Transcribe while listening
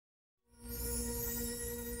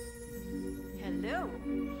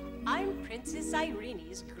Princess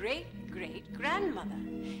Irene's great-great-grandmother.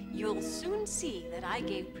 You'll soon see that I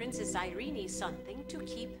gave Princess Irene something to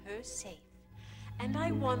keep her safe. And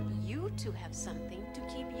I want you to have something to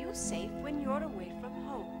keep you safe when you're away from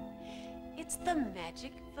home. It's the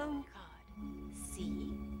magic phone card. See?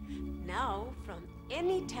 Now, from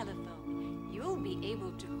any telephone, you'll be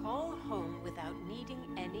able to call home without needing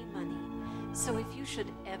any money. So if you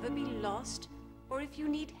should ever be lost, or if you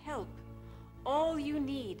need help, all you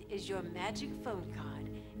need is your magic phone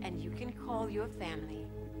card, and you can call your family.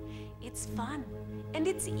 It's fun, and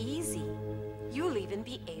it's easy. You'll even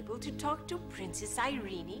be able to talk to Princess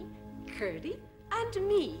Irene, Curdy, and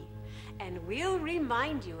me. And we'll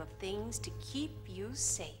remind you of things to keep you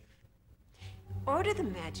safe. Order the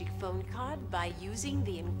magic phone card by using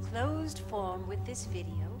the enclosed form with this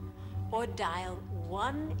video, or dial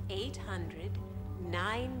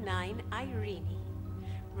 1-800-99-IRENE.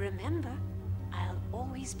 Remember, I'll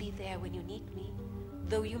always be there when you need me,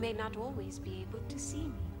 though you may not always be able to see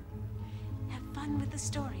me. Have fun with the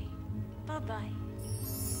story. Bye-bye.